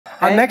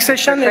Our next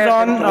session is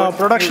on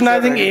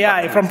productionizing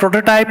AI from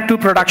prototype to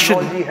production.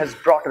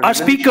 Our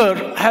speaker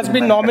has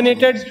been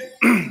nominated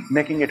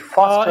making it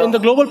faster in the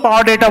Global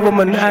Power Data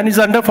Woman and is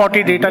under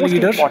 40 data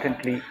leaders.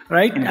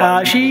 Right?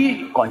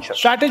 She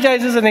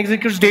strategizes and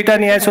executes data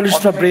and AI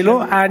solutions for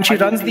Brillio, and she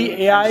runs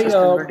the AI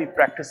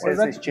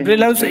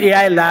Brillio's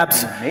AI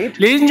labs.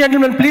 Ladies and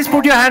gentlemen, please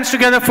put your hands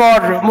together for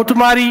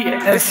Muthumari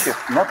S. This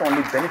shift not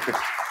only benefits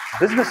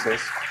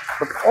businesses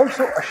but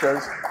also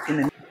ushers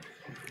in.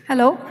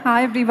 Hello,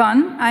 hi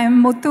everyone. I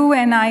am Muthu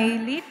and I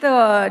lead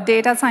the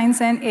data science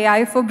and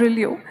AI for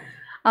Brillio.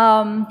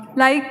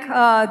 Like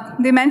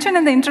they mentioned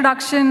in the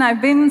introduction,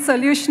 I've been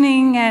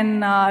solutioning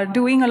and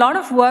doing a lot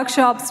of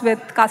workshops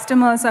with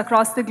customers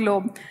across the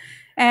globe.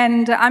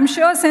 And I'm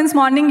sure since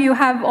morning you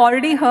have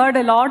already heard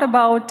a lot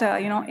about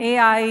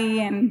AI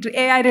and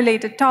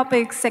AI-related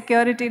topics,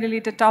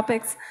 security-related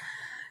topics.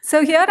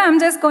 So here I'm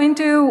just going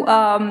to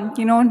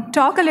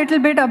talk a little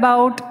bit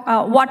about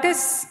what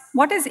is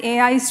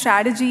AI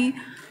strategy,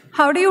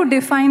 how do you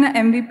define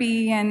an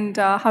MVP, and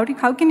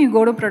how can you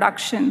go to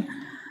production.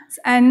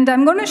 And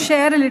I'm going to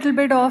share a little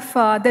bit of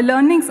the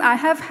learnings I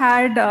have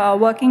had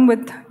working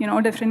with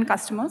different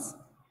customers.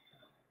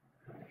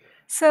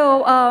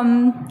 So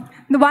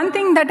the one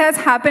thing that has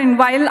happened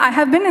while I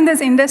have been in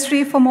this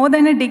industry for more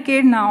than a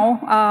decade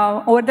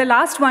now, over the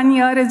last 1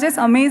 year, is just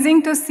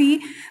amazing to see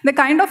the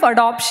kind of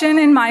adoption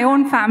in my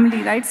own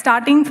family, right?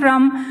 Starting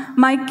from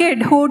my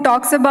kid who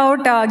talks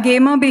about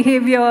gamer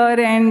behavior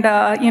and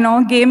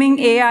gaming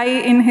AI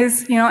in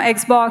his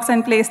Xbox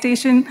and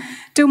PlayStation,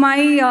 to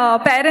my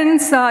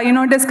parents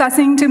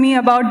discussing to me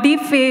about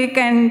deepfake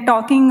and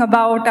talking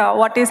about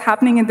what is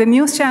happening in the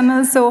news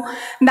channels. So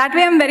that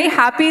way I'm very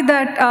happy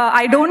that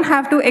I don't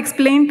have to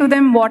explain to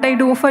them what I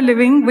do for a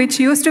living, which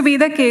used to be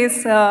the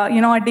case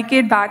a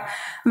decade back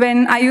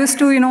when I used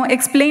to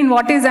explain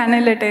what is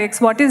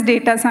analytics, what is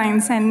data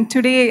science, and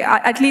today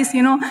at least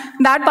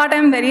that part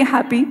I'm very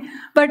happy.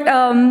 But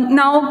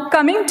now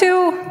coming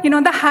to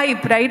the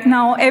hype, right?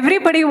 Now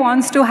everybody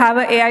wants to have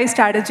an AI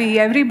strategy,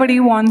 everybody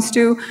wants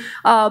to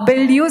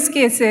build use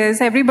cases,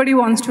 everybody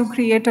wants to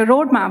create a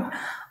roadmap.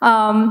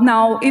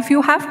 Now if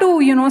you have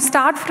to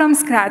start from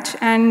scratch,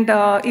 and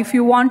if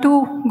you want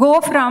to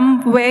go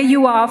from where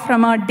you are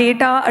from a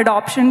data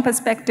adoption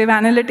perspective,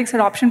 analytics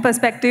adoption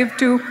perspective,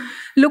 to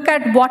look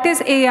at what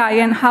is AI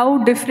and how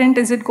different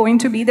is it going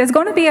to be. There's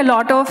going to be a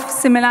lot of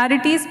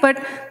similarities, but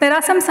there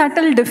are some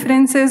subtle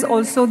differences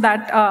also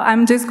that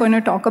I'm just going to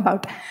talk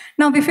about.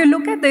 Now, if you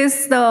look at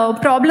this, the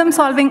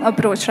problem-solving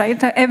approach,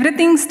 right?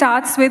 Everything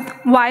starts with,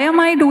 why am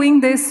I doing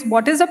this?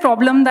 What is the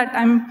problem that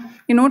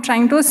I'm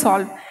trying to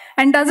solve?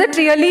 And does it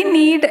really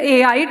need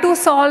AI to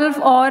solve,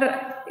 or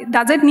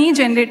does it need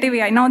generative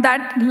AI? Now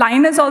that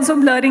line is also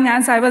blurring,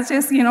 as I was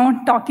just,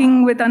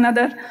 talking with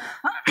another,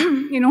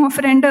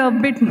 friend a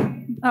bit,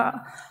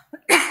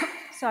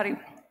 sorry,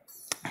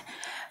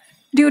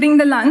 during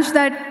the lunch,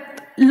 that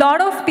a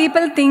lot of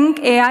people think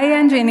AI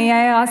and Gen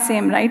AI are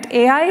same, right?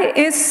 AI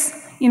is,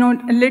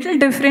 a little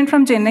different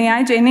from Gen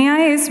AI. Gen AI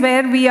is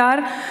where we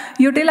are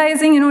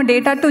utilizing,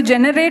 data to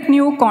generate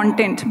new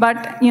content,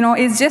 but,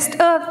 it's just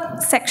a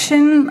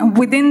section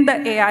within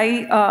the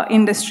AI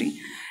industry.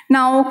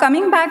 Now,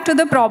 coming back to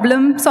the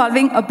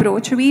problem-solving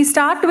approach, we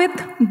start with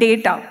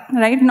data,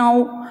 right?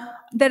 Now,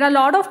 there are a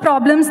lot of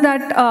problems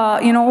that,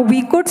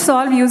 we could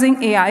solve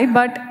using AI,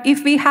 but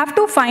if we have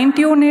to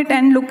fine-tune it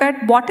and look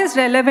at what is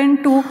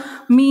relevant to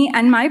me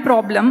and my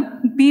problem,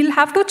 we'll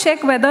have to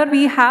check whether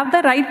we have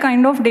the right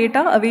kind of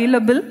data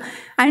available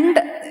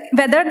and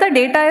whether the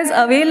data is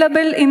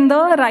available in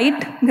the right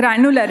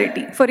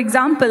granularity. For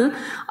example,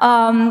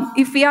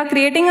 if we are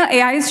creating an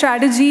AI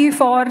strategy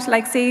for,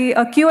 like, say,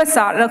 a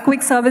QSR, a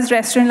quick service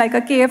restaurant like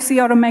a KFC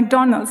or a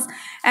McDonald's,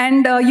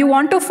 and you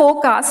want to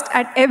forecast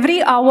at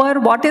every hour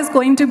what is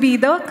going to be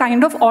the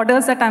kind of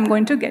orders that I'm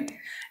going to get.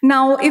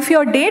 Now, if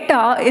your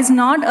data is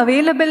not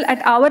available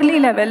at hourly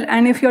level,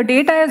 and if your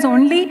data is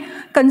only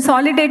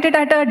consolidated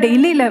at a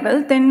daily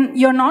level, then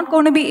you're not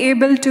going to be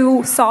able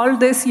to solve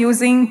this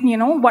using,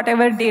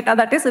 whatever data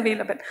that is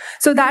available.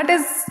 So that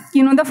is,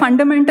 the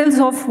fundamentals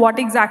of what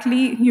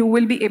exactly you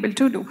will be able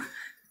to do.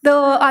 The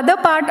other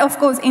part, of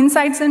course,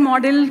 insights and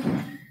model.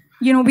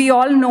 We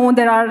all know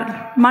there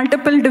are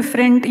multiple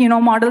different,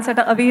 models that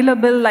are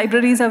available,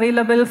 libraries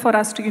available for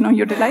us to,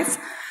 utilize.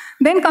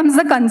 Then comes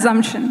the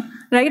consumption,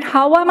 right?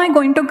 How am I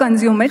going to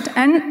consume it,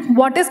 and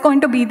what is going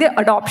to be the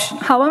adoption?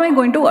 How am I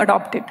going to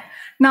adopt it?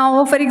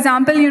 Now, for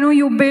example,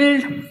 you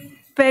build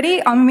very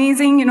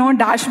amazing,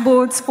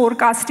 dashboards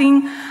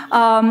forecasting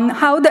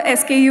how the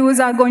SKUs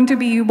are going to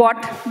be,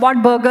 what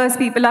burgers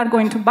people are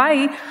going to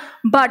buy.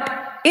 But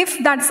if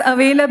that's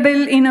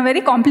available in a very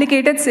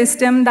complicated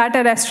system that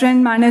a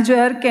restaurant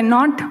manager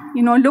cannot,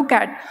 look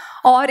at,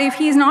 or if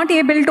he's not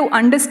able to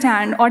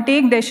understand or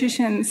take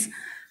decisions,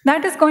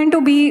 that is going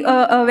to be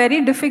a very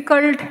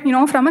difficult,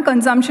 from a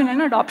consumption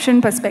and adoption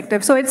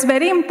perspective. So it's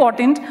very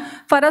important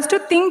for us to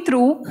think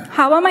through,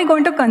 how am I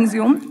going to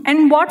consume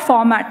and what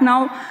format?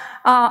 Now,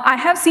 I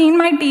have seen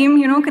my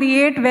team,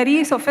 create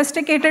very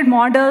sophisticated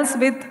models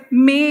with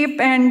MAPE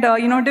and,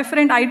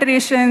 different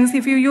iterations.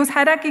 If you use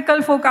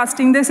hierarchical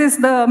forecasting, this is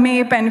the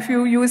MAPE, and if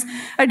you use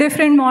a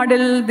different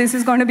model, this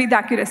is going to be the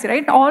accuracy,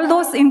 right? All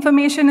those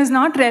information is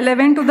not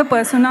relevant to the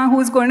persona who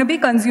is going to be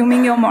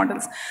consuming your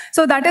models.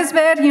 So that is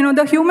where,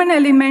 the human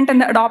element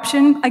and the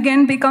adoption,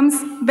 again, becomes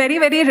very,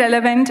 very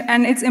relevant,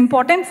 and it's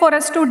important for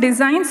us to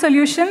design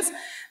solutions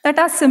that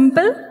are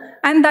simple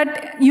and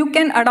that you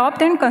can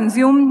adopt and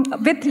consume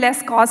with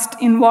less cost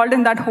involved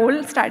in that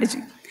whole strategy.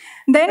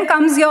 Then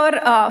comes your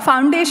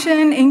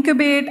foundation,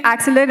 incubate,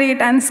 accelerate,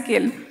 and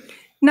scale.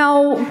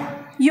 Now,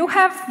 you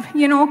have,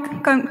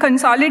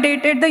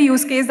 consolidated the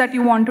use case that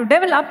you want to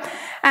develop,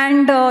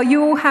 and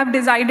you have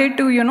decided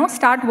to,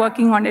 start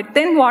working on it.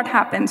 Then what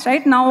happens,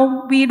 right?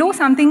 Now, we do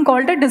something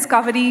called a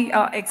discovery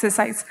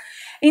exercise.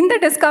 In the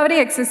discovery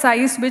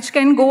exercise, which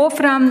can go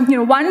from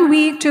 1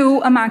 week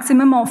to a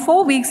maximum of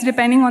 4 weeks,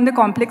 depending on the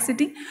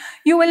complexity,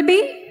 you will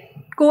be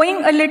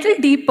going a little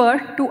deeper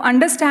to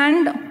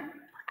understand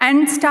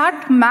and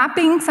start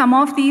mapping some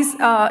of these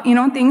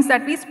things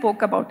that we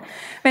spoke about.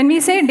 When we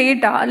say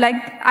data,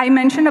 like I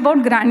mentioned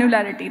about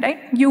granularity, right?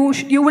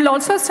 You will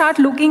also start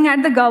looking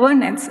at the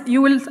governance.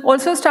 You will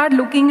also start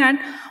looking at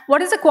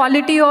what is the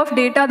quality of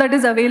data that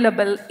is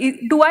available.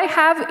 Do I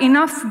have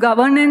enough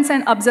governance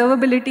and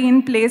observability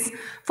in place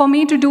for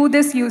me to do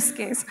this use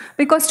case?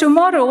 Because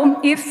tomorrow,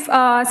 if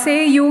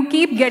say you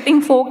keep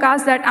getting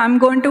forecasts that I'm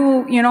going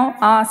to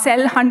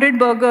sell 100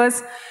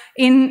 burgers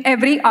in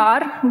every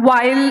hour,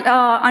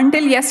 while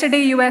until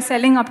yesterday you were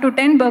selling up to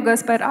 10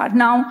 burgers per hour.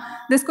 Now,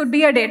 this could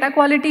be a data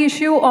quality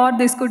issue, or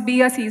this could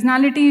be a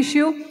seasonality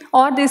issue,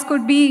 or this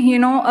could be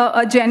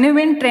a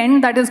genuine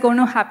trend that is going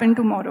to happen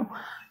tomorrow.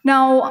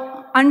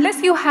 Now,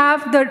 unless you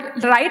have the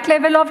right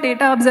level of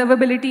data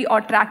observability or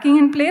tracking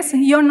in place,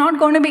 you're not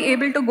going to be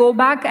able to go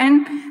back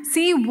and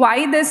see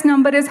why this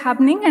number is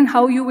happening and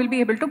how you will be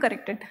able to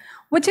correct it.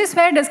 Which is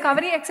where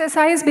discovery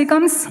exercise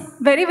becomes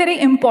very, very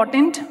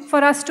important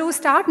for us to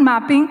start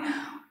mapping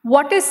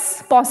what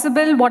is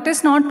possible, what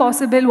is not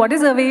possible, what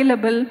is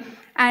available,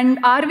 and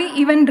are we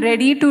even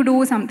ready to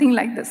do something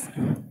like this?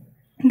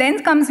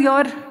 Then comes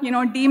your,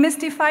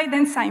 demystify,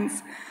 then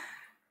science.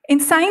 In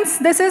science,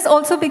 this is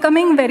also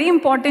becoming very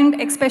important,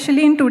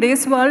 especially in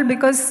today's world,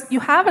 because you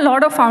have a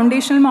lot of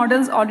foundational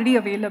models already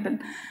available.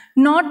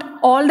 Not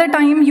all the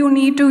time you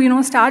need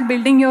to, start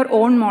building your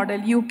own model.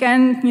 You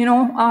can,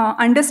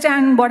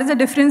 understand what is the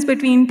difference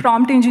between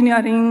prompt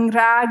engineering,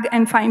 RAG,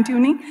 and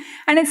fine-tuning.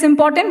 And it's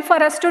important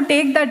for us to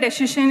take that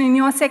decision in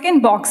your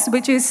second box,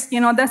 which is,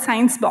 the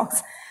science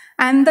box.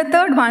 And the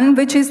third one,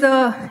 which is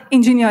the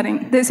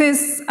engineering. This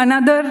is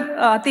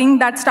another thing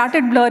that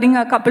started blurring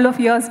a couple of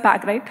years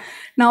back, right?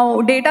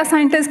 Now, data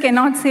scientists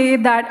cannot say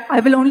that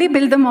I will only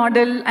build the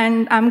model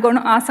and I'm going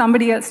to ask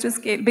somebody else to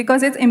scale,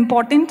 because it's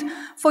important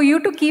for you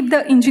to keep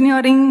the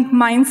engineering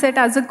mindset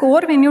as a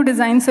core when you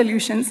design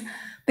solutions.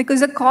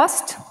 Because the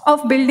cost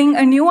of building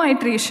a new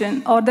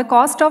iteration or the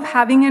cost of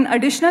having an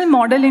additional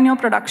model in your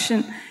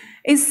production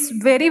is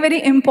very,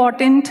 very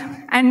important,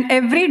 and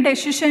every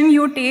decision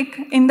you take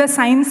in the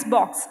science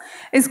box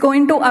is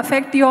going to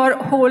affect your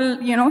whole,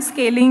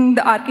 scaling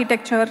the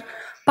architecture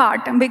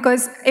part,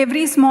 because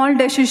every small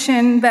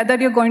decision, whether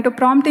you're going to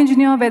prompt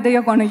engineer, whether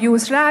you're going to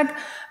use RAG,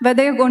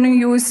 whether you're going to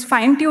use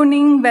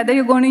fine-tuning, whether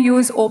you're going to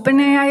use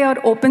OpenAI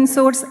or open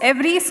source,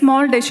 every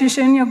small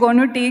decision you're going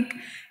to take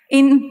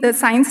in the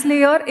science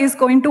layer is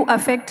going to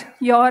affect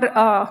your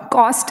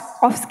cost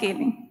of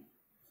scaling.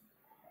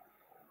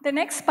 The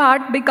next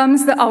part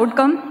becomes the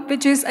outcome,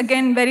 which is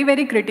again very,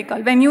 very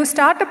critical. When you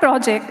start a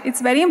project,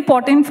 it's very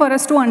important for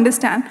us to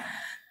understand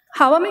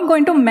how am I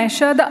going to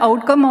measure the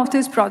outcome of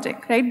this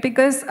project, right?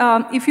 Because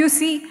if you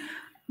see,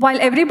 while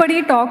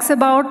everybody talks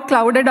about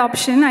cloud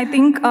adoption, I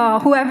think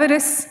whoever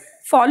is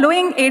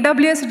following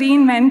AWS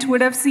reInvent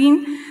would have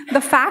seen the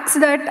facts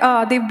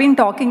that they've been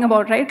talking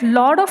about, right? A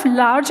lot of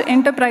large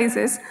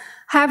enterprises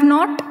have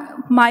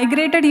not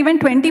migrated even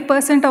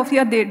 20% of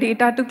your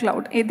data to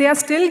cloud. They are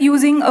still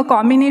using a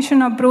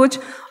combination approach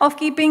of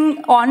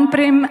keeping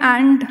on-prem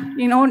and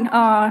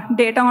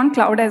data on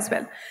cloud as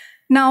well.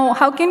 Now,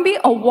 how can we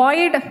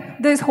avoid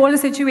this whole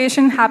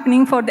situation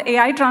happening for the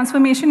AI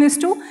transformation is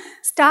to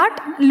start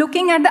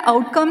looking at the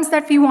outcomes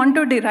that we want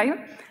to derive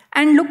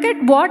and look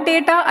at what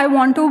data I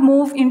want to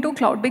move into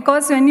cloud.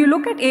 Because when you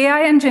look at AI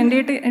and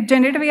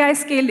generative AI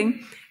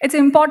scaling, it's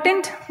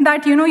important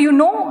that you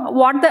know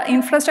what the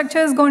infrastructure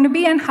is going to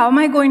be and how am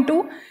I going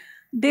to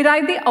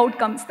derive the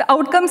outcomes. The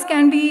outcomes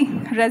can be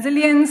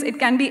resilience, it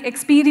can be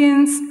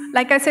experience,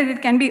 like I said,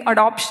 it can be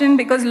adoption,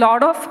 because a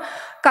lot of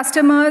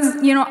customers,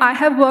 I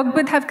have worked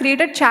with have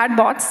created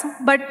chatbots,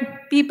 but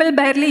people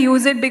barely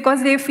use it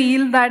because they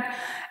feel that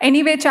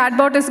anyway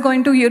chatbot is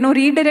going to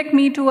redirect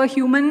me to a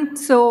human,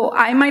 so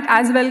I might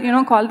as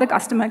well call the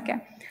customer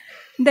care.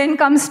 Then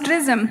comes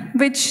TRISM,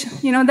 which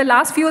the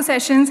last few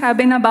sessions have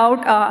been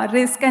about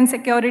risk and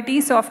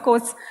security, so of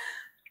course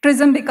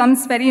TRISM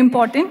becomes very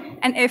important,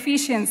 and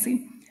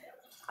efficiency.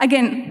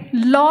 Again,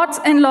 lots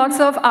and lots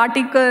of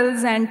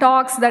articles and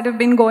talks that have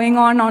been going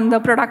on the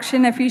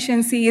production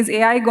efficiency. Is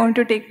AI going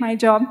to take my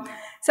job?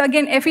 So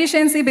again,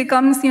 efficiency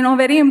becomes,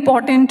 very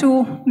important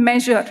to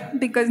measure,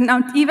 because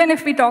now even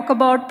if we talk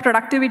about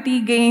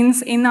productivity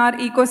gains in our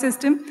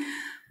ecosystem,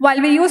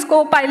 while we use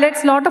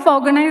co-pilots, a lot of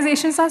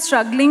organizations are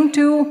struggling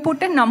to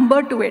put a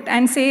number to it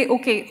and say,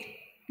 okay,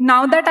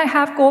 now that I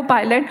have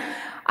co-pilot,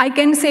 I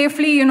can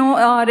safely,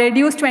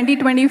 reduce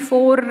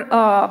 2024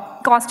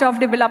 cost of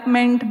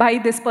development by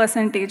this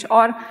percentage,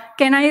 or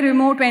can I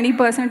remove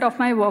 20% of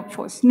my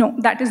workforce? No,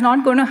 that is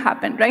not going to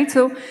happen, right?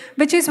 So,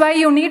 which is why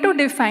you need to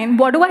define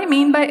what do I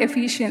mean by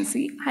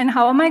efficiency and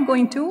how am I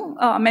going to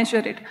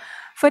measure it.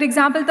 For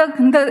example,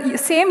 the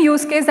same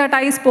use case that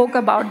I spoke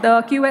about,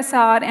 the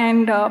QSR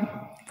and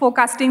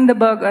forecasting the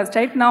burgers,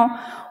 right? Now,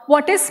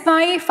 what is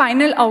my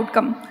final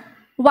outcome?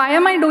 Why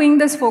am I doing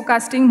this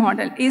forecasting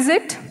model? Is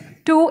it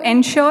to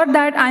ensure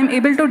that I'm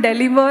able to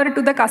deliver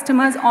to the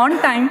customers on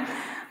time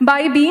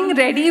by being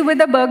ready with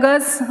the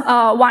burgers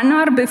 1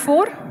 hour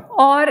before?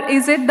 Or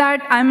is it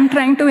that I'm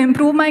trying to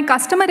improve my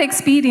customer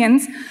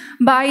experience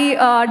by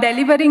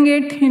delivering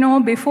it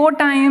before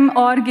time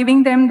or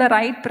giving them the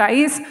right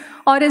price?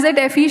 Or is it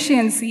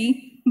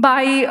efficiency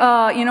by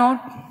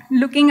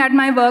looking at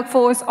my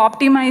workforce,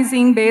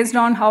 optimizing based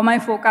on how my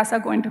forecasts are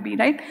going to be,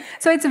 right?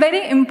 So it's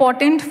very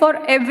important for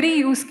every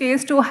use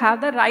case to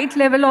have the right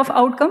level of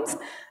outcomes,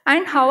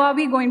 and how are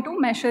we going to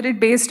measure it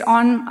based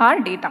on our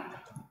data.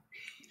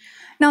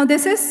 Now,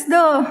 this is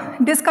the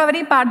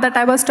discovery part that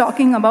I was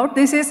talking about.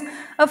 This is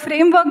a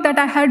framework that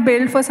I had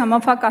built for some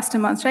of our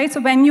customers, right?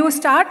 So when you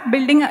start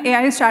building an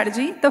AI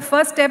strategy, the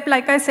first step,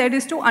 like I said,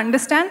 is to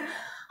understand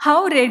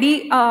how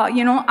ready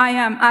I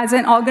am as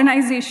an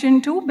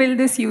organization to build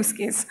this use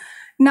case.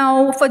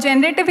 Now, for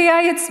generative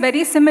AI, it's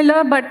very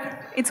similar, but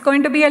it's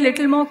going to be a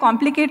little more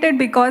complicated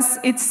because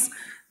it's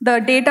the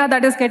data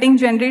that is getting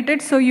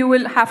generated, so you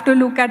will have to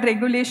look at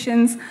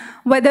regulations,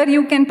 whether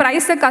you can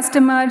price a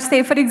customer.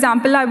 Say, for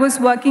example, I was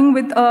working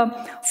with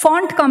a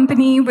font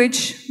company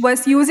which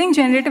was using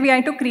generative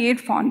AI to create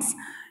fonts.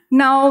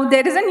 Now,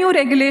 there is a new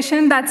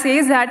regulation that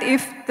says that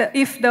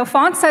if the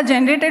fonts are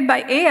generated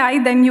by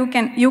AI, then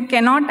you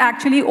cannot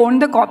actually own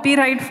the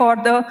copyright for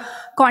the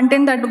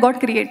content that got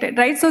created,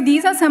 right? So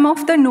these are some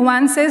of the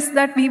nuances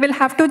that we will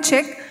have to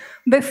check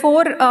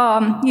before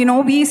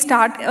we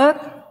start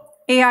a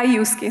AI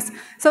use case.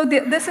 So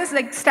this is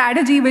like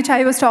strategy which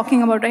I was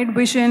talking about, right?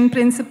 Vision,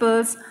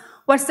 principles,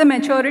 what's the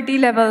maturity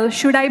level?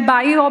 Should I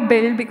buy or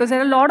build? Because there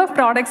are a lot of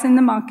products in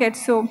the market.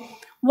 So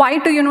why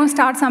to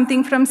start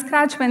something from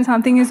scratch when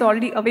something is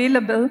already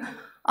available?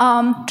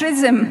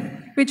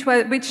 TRISM, which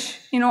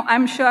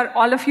I'm sure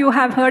all of you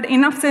have heard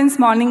enough since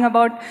morning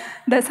about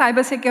the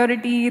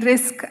cybersecurity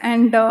risk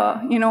and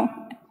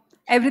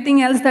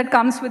everything else that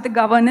comes with the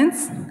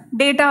governance.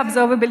 Data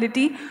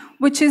observability,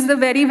 which is the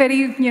very,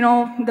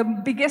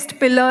 the biggest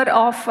pillar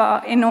of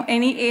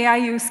any AI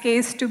use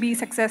case to be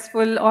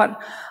successful or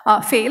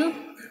fail.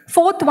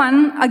 Fourth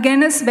one,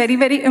 again, is very,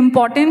 very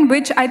important,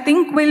 which I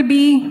think will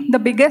be the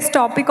biggest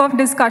topic of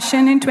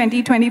discussion in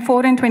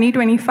 2024 and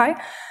 2025.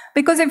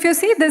 Because if you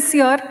see this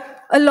year,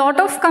 a lot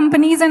of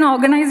companies and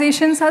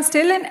organizations are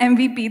still in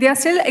MVP. They are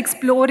still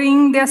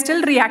exploring, they are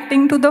still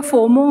reacting to the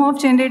FOMO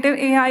of generative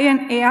AI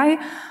and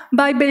AI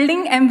by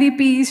building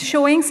MVPs,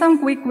 showing some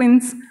quick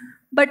wins.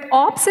 But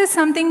ops is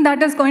something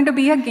that is going to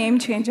be a game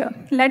changer.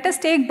 Let us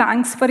take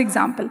banks, for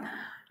example.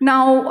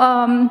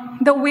 Now,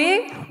 the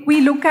way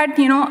we look at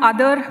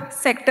other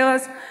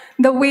sectors,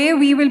 the way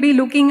we will be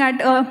looking at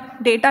a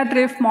data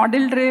drift,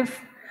 model drift,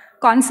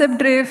 concept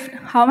drift,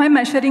 how am I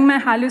measuring my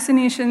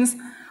hallucinations,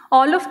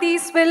 all of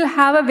these will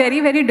have a very,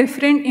 very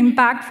different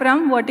impact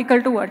from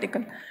vertical to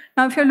vertical.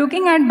 Now, if you're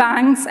looking at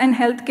banks and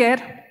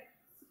healthcare,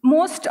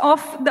 most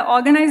of the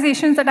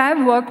organizations that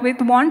I've worked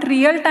with want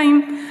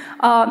real-time,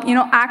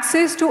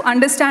 access to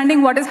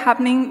understanding what is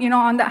happening,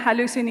 on the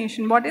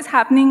hallucination, what is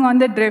happening on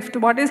the drift,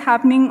 what is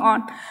happening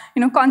on,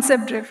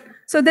 concept drift.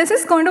 So this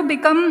is going to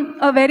become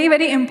a very,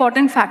 very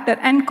important factor.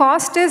 And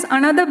cost is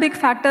another big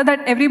factor that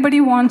everybody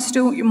wants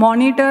to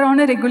monitor on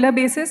a regular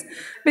basis,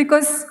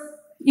 because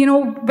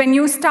when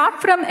you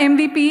start from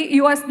MVP,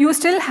 you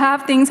still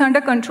have things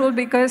under control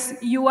because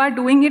you are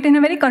doing it in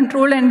a very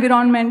controlled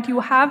environment.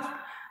 You have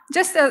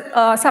just a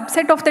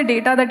subset of the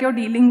data that you're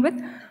dealing with.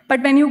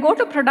 But when you go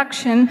to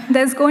production,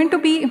 there's going to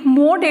be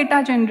more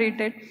data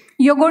generated.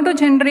 You're going to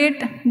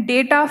generate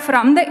data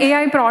from the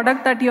AI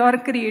product that you're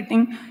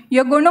creating.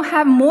 You're going to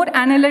have more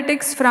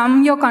analytics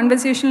from your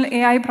conversational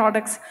AI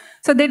products.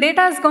 So the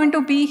data is going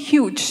to be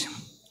huge,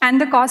 and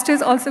the cost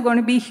is also going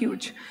to be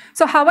huge.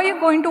 So how are you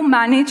going to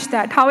manage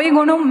that? How are you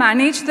going to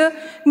manage the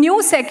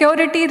new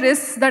security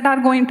risks that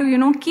are going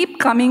to, keep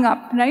coming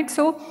up, right?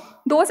 So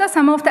those are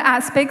some of the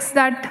aspects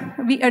that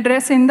we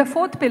address in the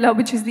fourth pillar,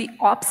 which is the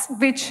ops,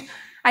 which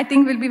I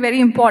think will be very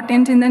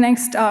important in the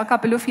next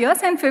couple of years.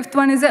 And fifth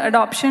one is the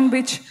adoption,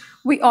 which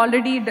we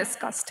already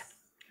discussed.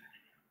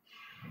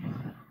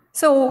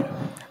 So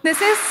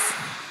this is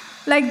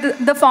like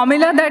the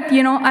formula that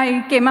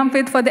I came up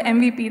with for the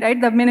MVP, right?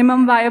 The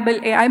minimum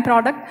viable AI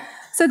product.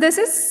 So this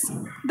is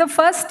the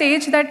first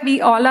stage that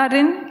we all are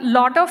in.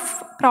 Lot of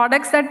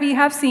products that we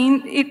have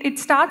seen, it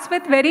starts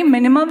with very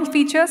minimal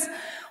features,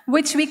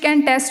 which we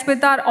can test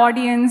with our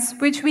audience,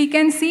 which we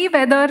can see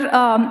whether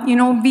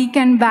we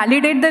can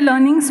validate the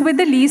learnings with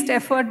the least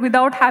effort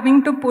without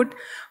having to put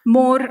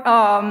more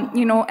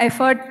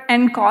effort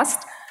and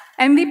cost.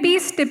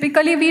 MVPs,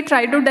 typically we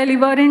try to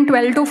deliver in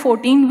 12 to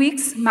 14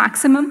 weeks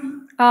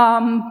maximum,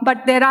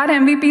 but there are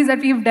MVPs that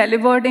we've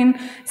delivered in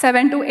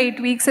 7 to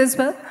 8 weeks as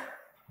well.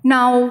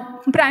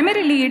 Now,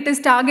 primarily it is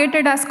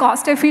targeted as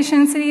cost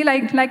efficiency,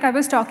 like I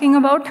was talking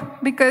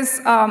about, because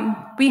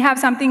we have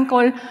something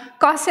called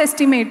cost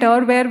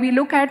estimator, where we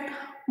look at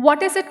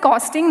what is it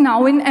costing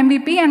now in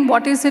MVP and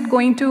what is it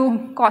going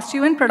to cost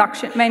you in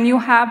production when you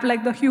have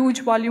like the huge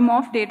volume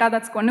of data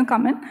that's going to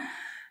come in.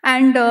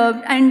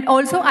 And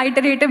also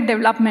iterative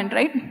development,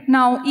 right?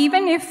 Now,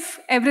 even if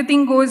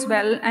everything goes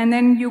well and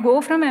then you go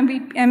from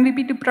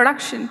MVP to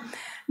production,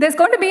 there's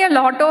going to be a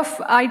lot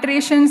of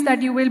iterations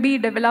that you will be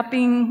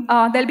developing.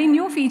 There'll be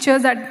new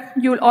features that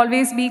you'll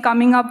always be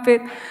coming up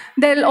with.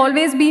 There'll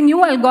always be new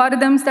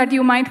algorithms that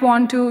you might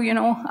want to,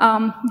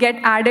 get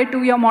added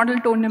to your model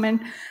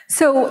tournament.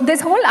 So this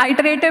whole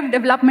iterative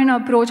development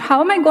approach, how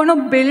am I going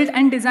to build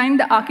and design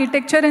the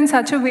architecture in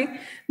such a way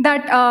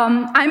that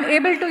I'm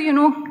able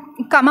to,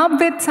 come up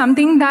with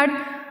something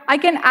that I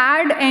can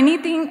add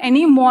anything,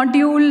 any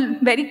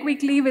module very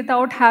quickly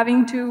without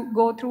having to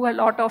go through a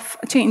lot of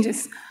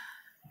changes.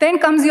 Then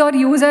comes your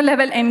user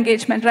level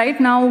engagement, right?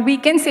 Now we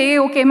can say,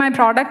 okay, my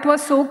product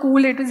was so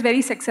cool, it was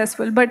very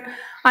successful, but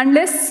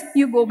unless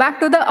you go back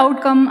to the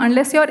outcome,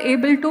 unless you're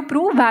able to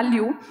prove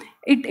value,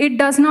 it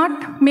does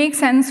not make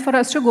sense for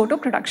us to go to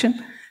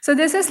production. So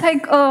this is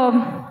like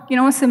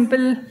a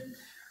simple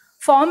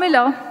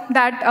formula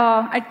that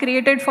I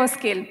created for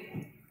scale.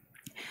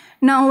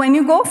 Now, when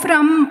you go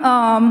from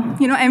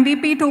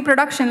MVP to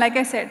production, like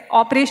I said,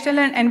 operational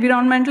and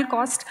environmental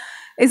cost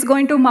is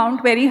going to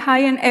mount very high,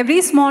 and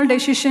every small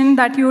decision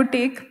that you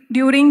take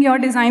during your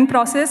design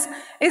process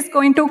is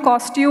going to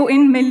cost you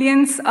in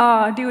millions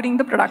during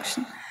the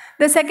production.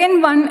 The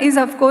second one is,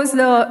 of course,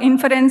 the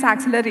inference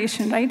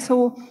acceleration, right?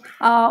 So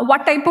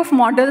what type of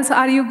models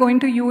are you going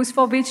to use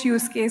for which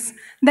use case?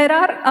 There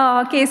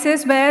are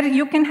cases where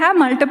you can have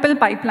multiple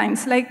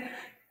pipelines. Like,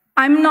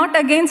 I'm not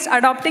against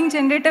adopting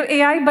generative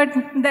AI, but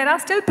there are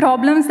still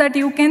problems that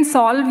you can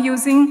solve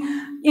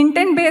using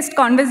intent-based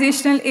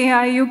conversational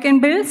AI. You can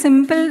build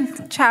simple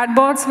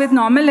chatbots with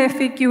normal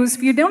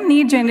FAQs. You don't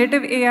need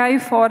generative AI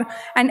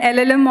and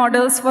LLM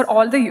models for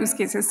all the use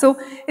cases. So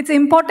it's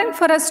important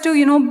for us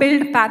to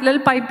build parallel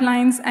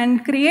pipelines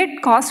and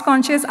create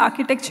cost-conscious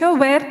architecture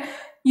where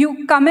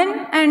you come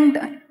in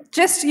and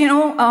just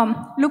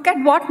look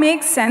at what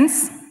makes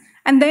sense,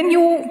 and then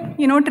you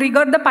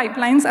trigger the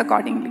pipelines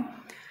accordingly.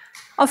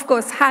 Of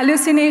course,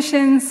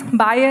 hallucinations,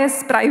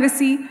 bias,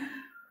 privacy.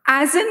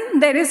 As in,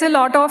 there is a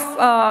lot of,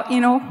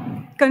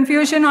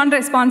 confusion on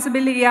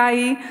responsible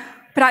AI,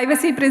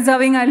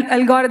 privacy-preserving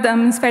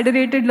algorithms,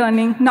 federated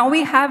learning. Now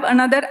we have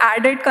another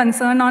added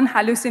concern on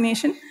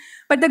hallucination.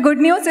 But the good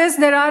news is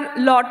there are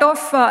a lot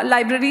of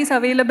libraries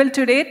available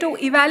today to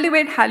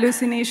evaluate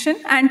hallucination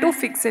and to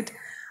fix it.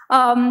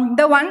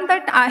 The one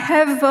that I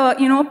have,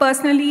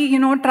 personally,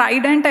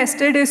 tried and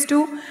tested is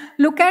to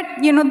look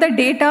at, the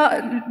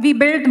data. We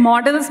build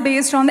models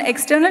based on the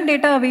external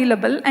data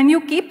available, and you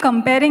keep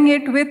comparing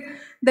it with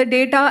the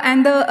data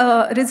and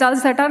the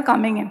results that are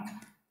coming in.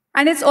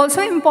 And it's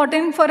also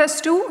important for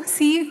us to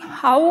see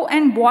how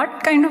and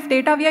what kind of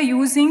data we are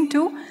using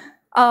to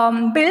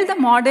build the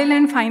model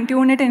and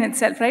fine-tune it in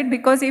itself, right?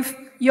 Because if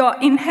your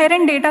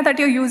inherent data that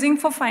you're using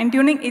for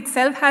fine-tuning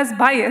itself has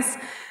bias,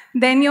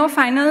 then your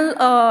final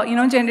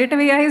generative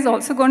AI is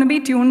also going to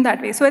be tuned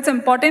that way. So it's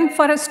important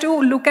for us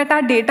to look at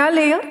our data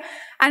layer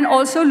and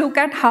also look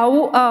at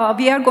how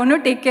we are going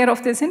to take care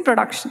of this in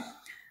production.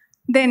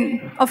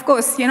 Then, of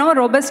course,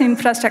 robust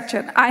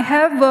infrastructure. I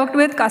have worked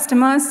with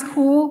customers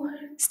who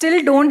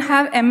still don't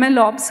have ML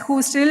ops,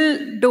 who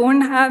still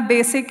don't have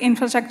basic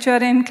infrastructure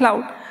in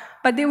cloud,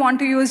 but they want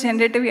to use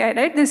generative AI,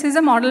 right? This is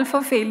a model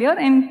for failure,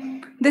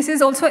 and this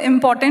is also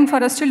important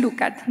for us to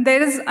look at.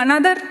 There is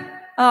another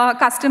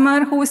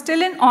customer who is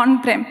still in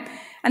on-prem,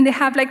 and they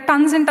have like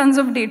tons and tons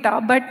of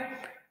data, but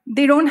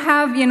they don't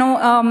have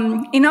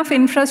enough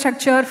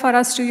infrastructure for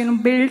us to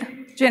build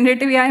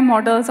generative AI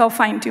models or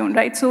fine-tune,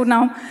 right? So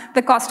now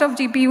the cost of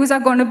GPUs are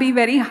going to be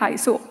very high.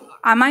 So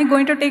am I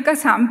going to take a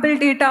sample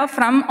data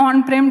from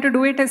on-prem to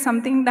do it is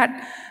something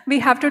that we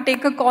have to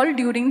take a call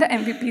during the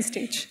MVP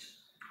stage.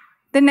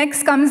 The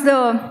next comes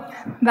the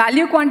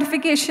value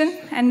quantification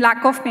and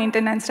lack of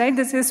maintenance, right?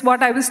 This is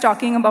what I was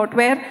talking about,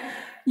 where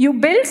you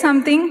build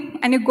something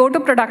and you go to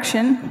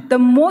production. The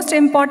most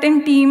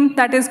important team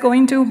that is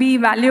going to be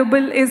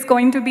valuable is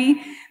going to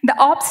be the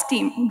ops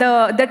team,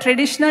 the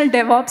traditional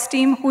DevOps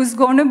team who's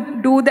going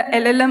to do the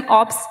LLM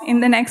ops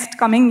in the next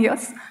coming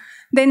years.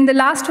 Then the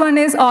last one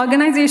is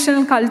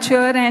organizational culture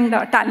and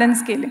talent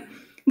scaling.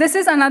 This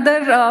is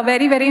another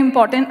very, very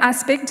important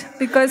aspect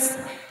because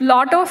a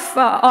lot of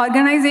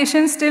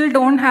organizations still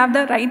don't have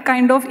the right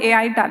kind of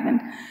AI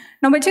talent.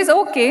 Now, which is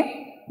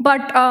okay,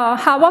 but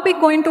how are we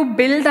going to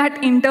build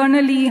that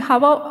internally?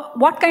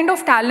 What kind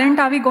of talent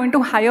are we going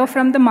to hire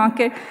from the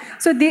market?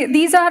 So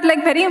these are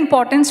like very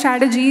important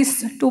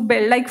strategies to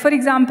build. Like for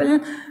example,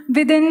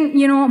 within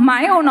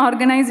my own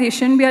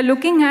organization, we are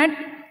looking at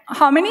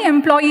how many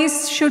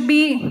employees should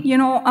be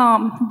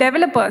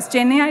developers,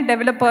 Gen AI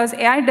developers,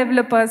 AI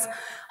developers.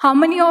 How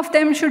many of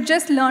them should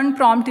just learn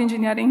prompt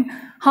engineering?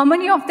 How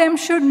many of them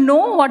should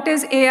know what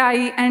is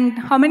AI, and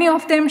how many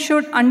of them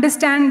should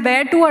understand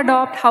where to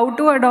adopt, how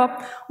to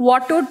adopt,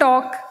 what to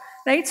talk,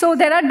 right? So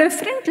there are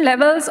different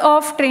levels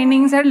of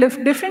trainings, there are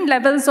different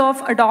levels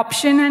of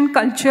adoption and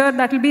culture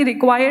that will be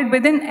required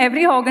within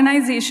every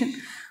organization,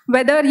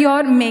 whether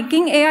you're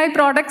making AI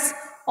products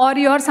or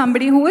you're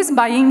somebody who is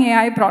buying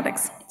AI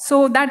products.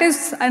 So that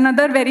is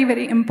another very,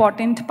 very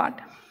important part.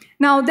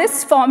 Now,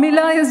 this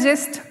formula is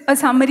just a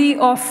summary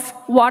of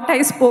what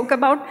I spoke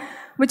about,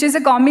 which is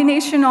a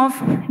combination of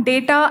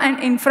data and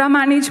infra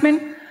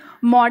management,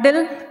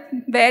 model,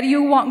 where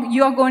you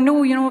are going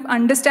to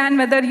understand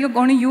whether you're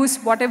going to use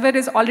whatever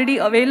is already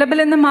available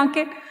in the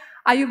market.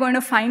 Are you going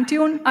to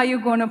fine-tune? Are you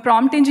going to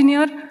prompt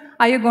engineer?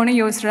 Are you going to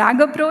use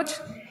RAG approach?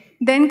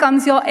 Then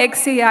comes your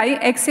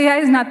XAI.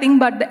 XAI is nothing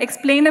but the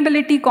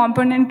explainability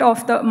component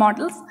of the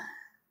models.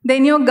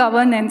 Then your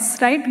governance,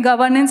 right?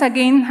 Governance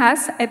again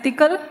has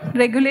ethical,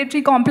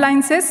 regulatory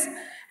compliances,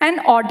 and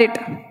audit.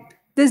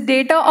 This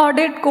data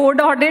audit, code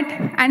audit,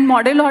 and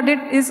model audit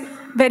is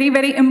very,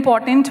 very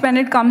important when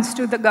it comes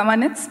to the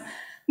governance.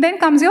 Then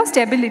comes your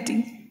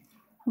stability.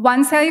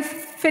 Once I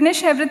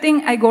finish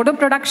everything, I go to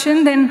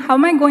production, then how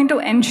am I going to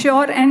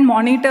ensure and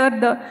monitor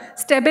the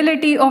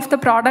stability of the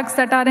products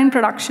that are in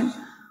production?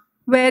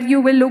 Where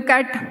you will look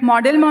at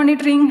model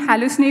monitoring,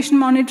 hallucination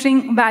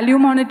monitoring, value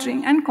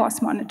monitoring, and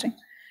cost monitoring.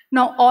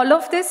 Now, all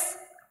of this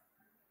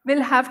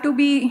will have to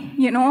be,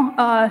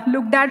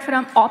 looked at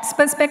from ops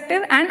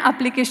perspective and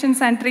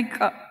application-centric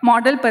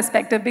model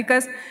perspective,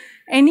 because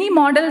any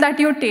model that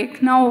you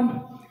take,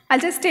 now, I'll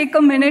just take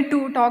a minute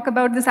to talk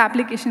about this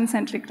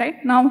application-centric,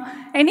 right? Now,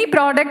 any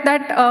product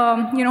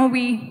that,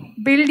 we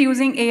build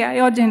using AI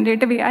or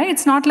generative AI,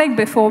 it's not like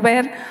before,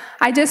 where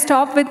I just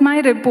stop with my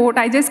report,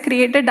 I just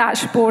create a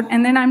dashboard,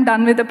 and then I'm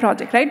done with the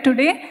project, right?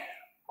 Today,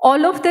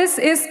 all of this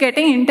is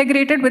getting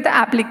integrated with the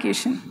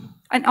application.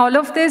 And all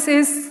of this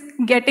is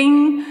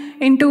getting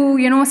into,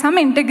 some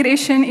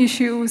integration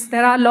issues.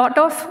 There are a lot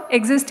of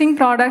existing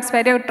products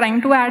where you're trying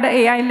to add an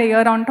AI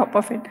layer on top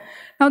of it.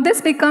 Now,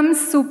 this becomes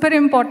super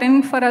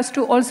important for us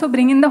to also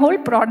bring in the whole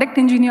product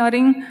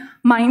engineering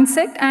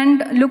mindset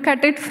and look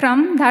at it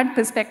from that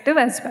perspective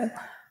as well.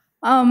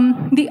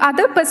 The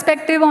other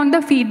perspective on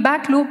the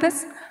feedback loop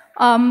is,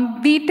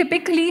 we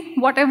typically,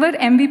 whatever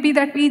MVP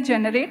that we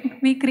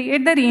generate, we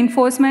create the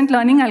reinforcement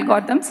learning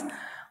algorithms,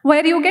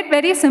 where you get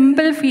very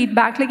simple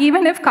feedback. Like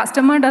even if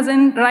customer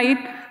doesn't write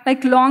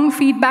like long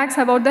feedbacks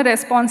about the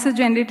responses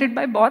generated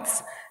by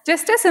bots,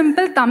 just a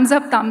simple thumbs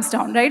up, thumbs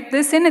down, right?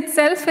 This in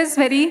itself is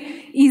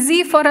very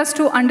easy for us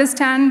to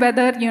understand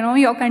whether,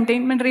 your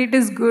containment rate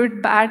is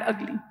good, bad,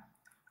 ugly.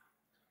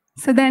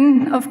 So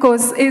then, of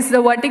course, is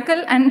the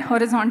vertical and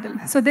horizontal.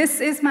 So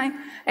this is my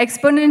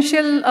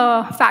exponential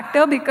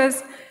factor,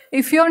 because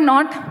if you're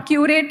not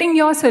curating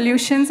your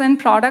solutions and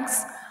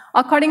products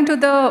according to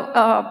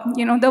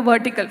the, the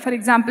vertical. For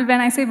example,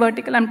 when I say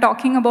vertical, I'm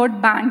talking about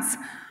banks,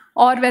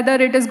 or whether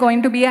it is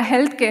going to be a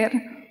healthcare,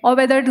 or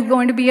whether it is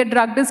going to be a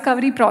drug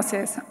discovery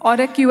process, or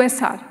a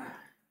QSR.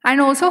 And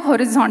also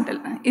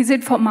horizontal. Is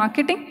it for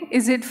marketing?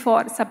 Is it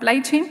for supply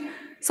chain?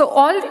 So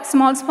all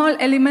small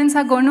elements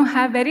are going to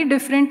have very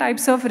different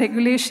types of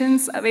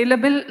regulations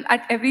available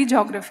at every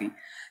geography.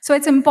 So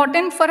it's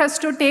important for us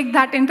to take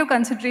that into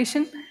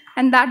consideration,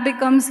 and that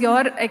becomes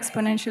your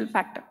exponential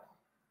factor.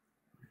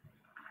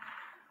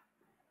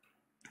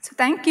 So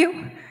thank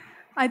you.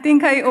 I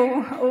think I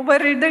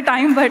overrid the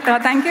time, but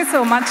thank you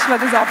so much for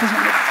this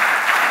opportunity.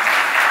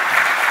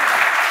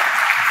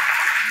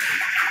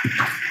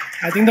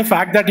 I think the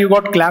fact that you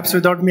got claps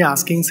without me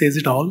asking says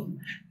it all.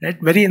 Right?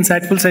 Very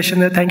insightful session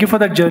there. Thank you for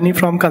that journey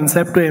from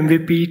concept to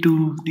MVP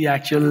to the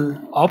actual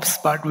ops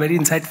part. Very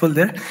insightful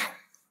there.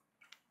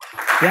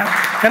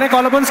 Yeah. Can I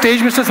call upon stage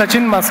Mr.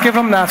 Sachin Maske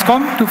from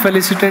NASSCOM to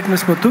felicitate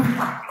Ms.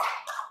 Muthu?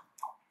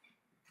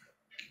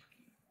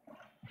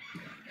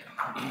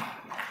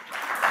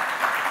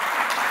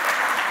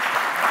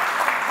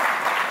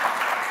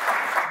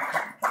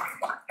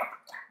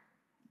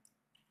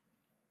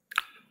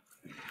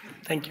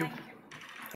 Thank you.